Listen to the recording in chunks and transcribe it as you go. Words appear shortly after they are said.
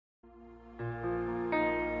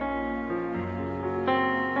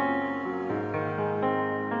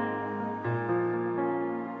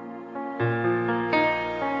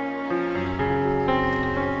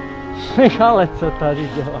Ale co tady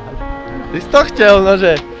děláš? Ty jsi to chtěl,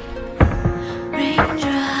 nože.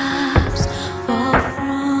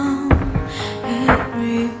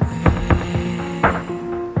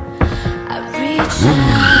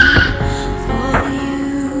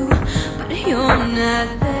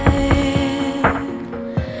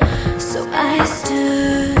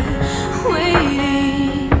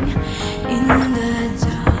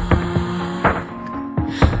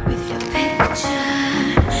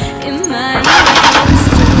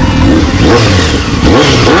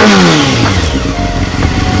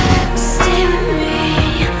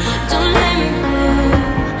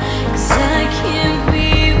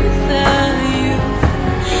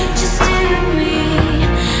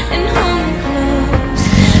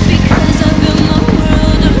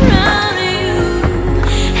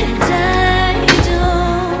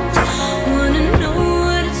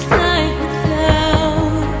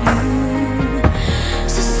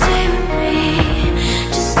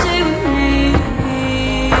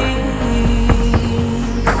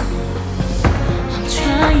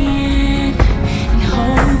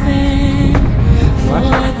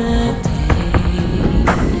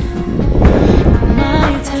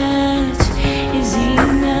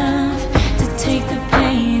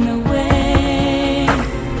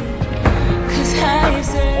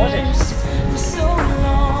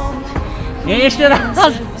 Nie, ešte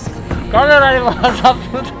raz! Kamera nebola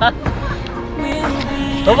zapnutá.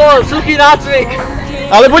 To bol suchý nácvik.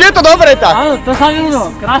 Ale bude to dobre tak. Áno, to sa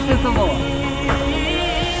ľúbilo. Krásne to bolo.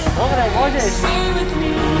 Dobre, môžeš.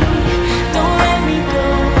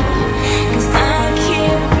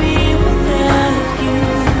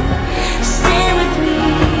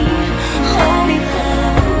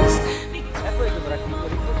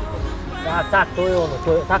 Tak, to je ono,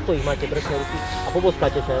 takto ich máte presne ruky a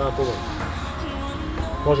poboskáte sa, ja vám poviem.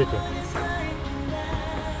 Môžete.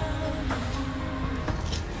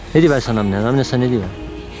 Nedívaj sa na mňa sa nedívaj.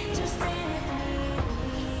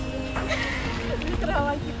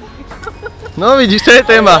 No vidíš, to je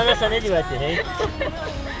téma. Na mňa sa nedívajte, hej?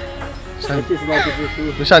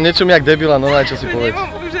 Duša, niečo mi jak debila, no aj čo si povedz.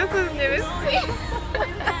 Nemám úžasť z nevestí.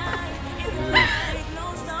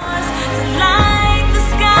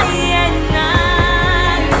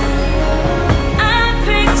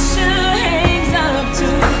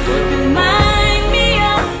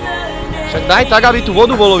 Však daj tak, aby tú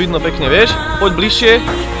vodu bolo vidno pekne, vieš? Poď bližšie.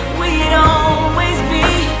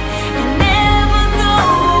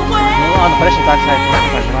 No áno, presne tak sa aj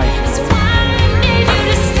to hraje.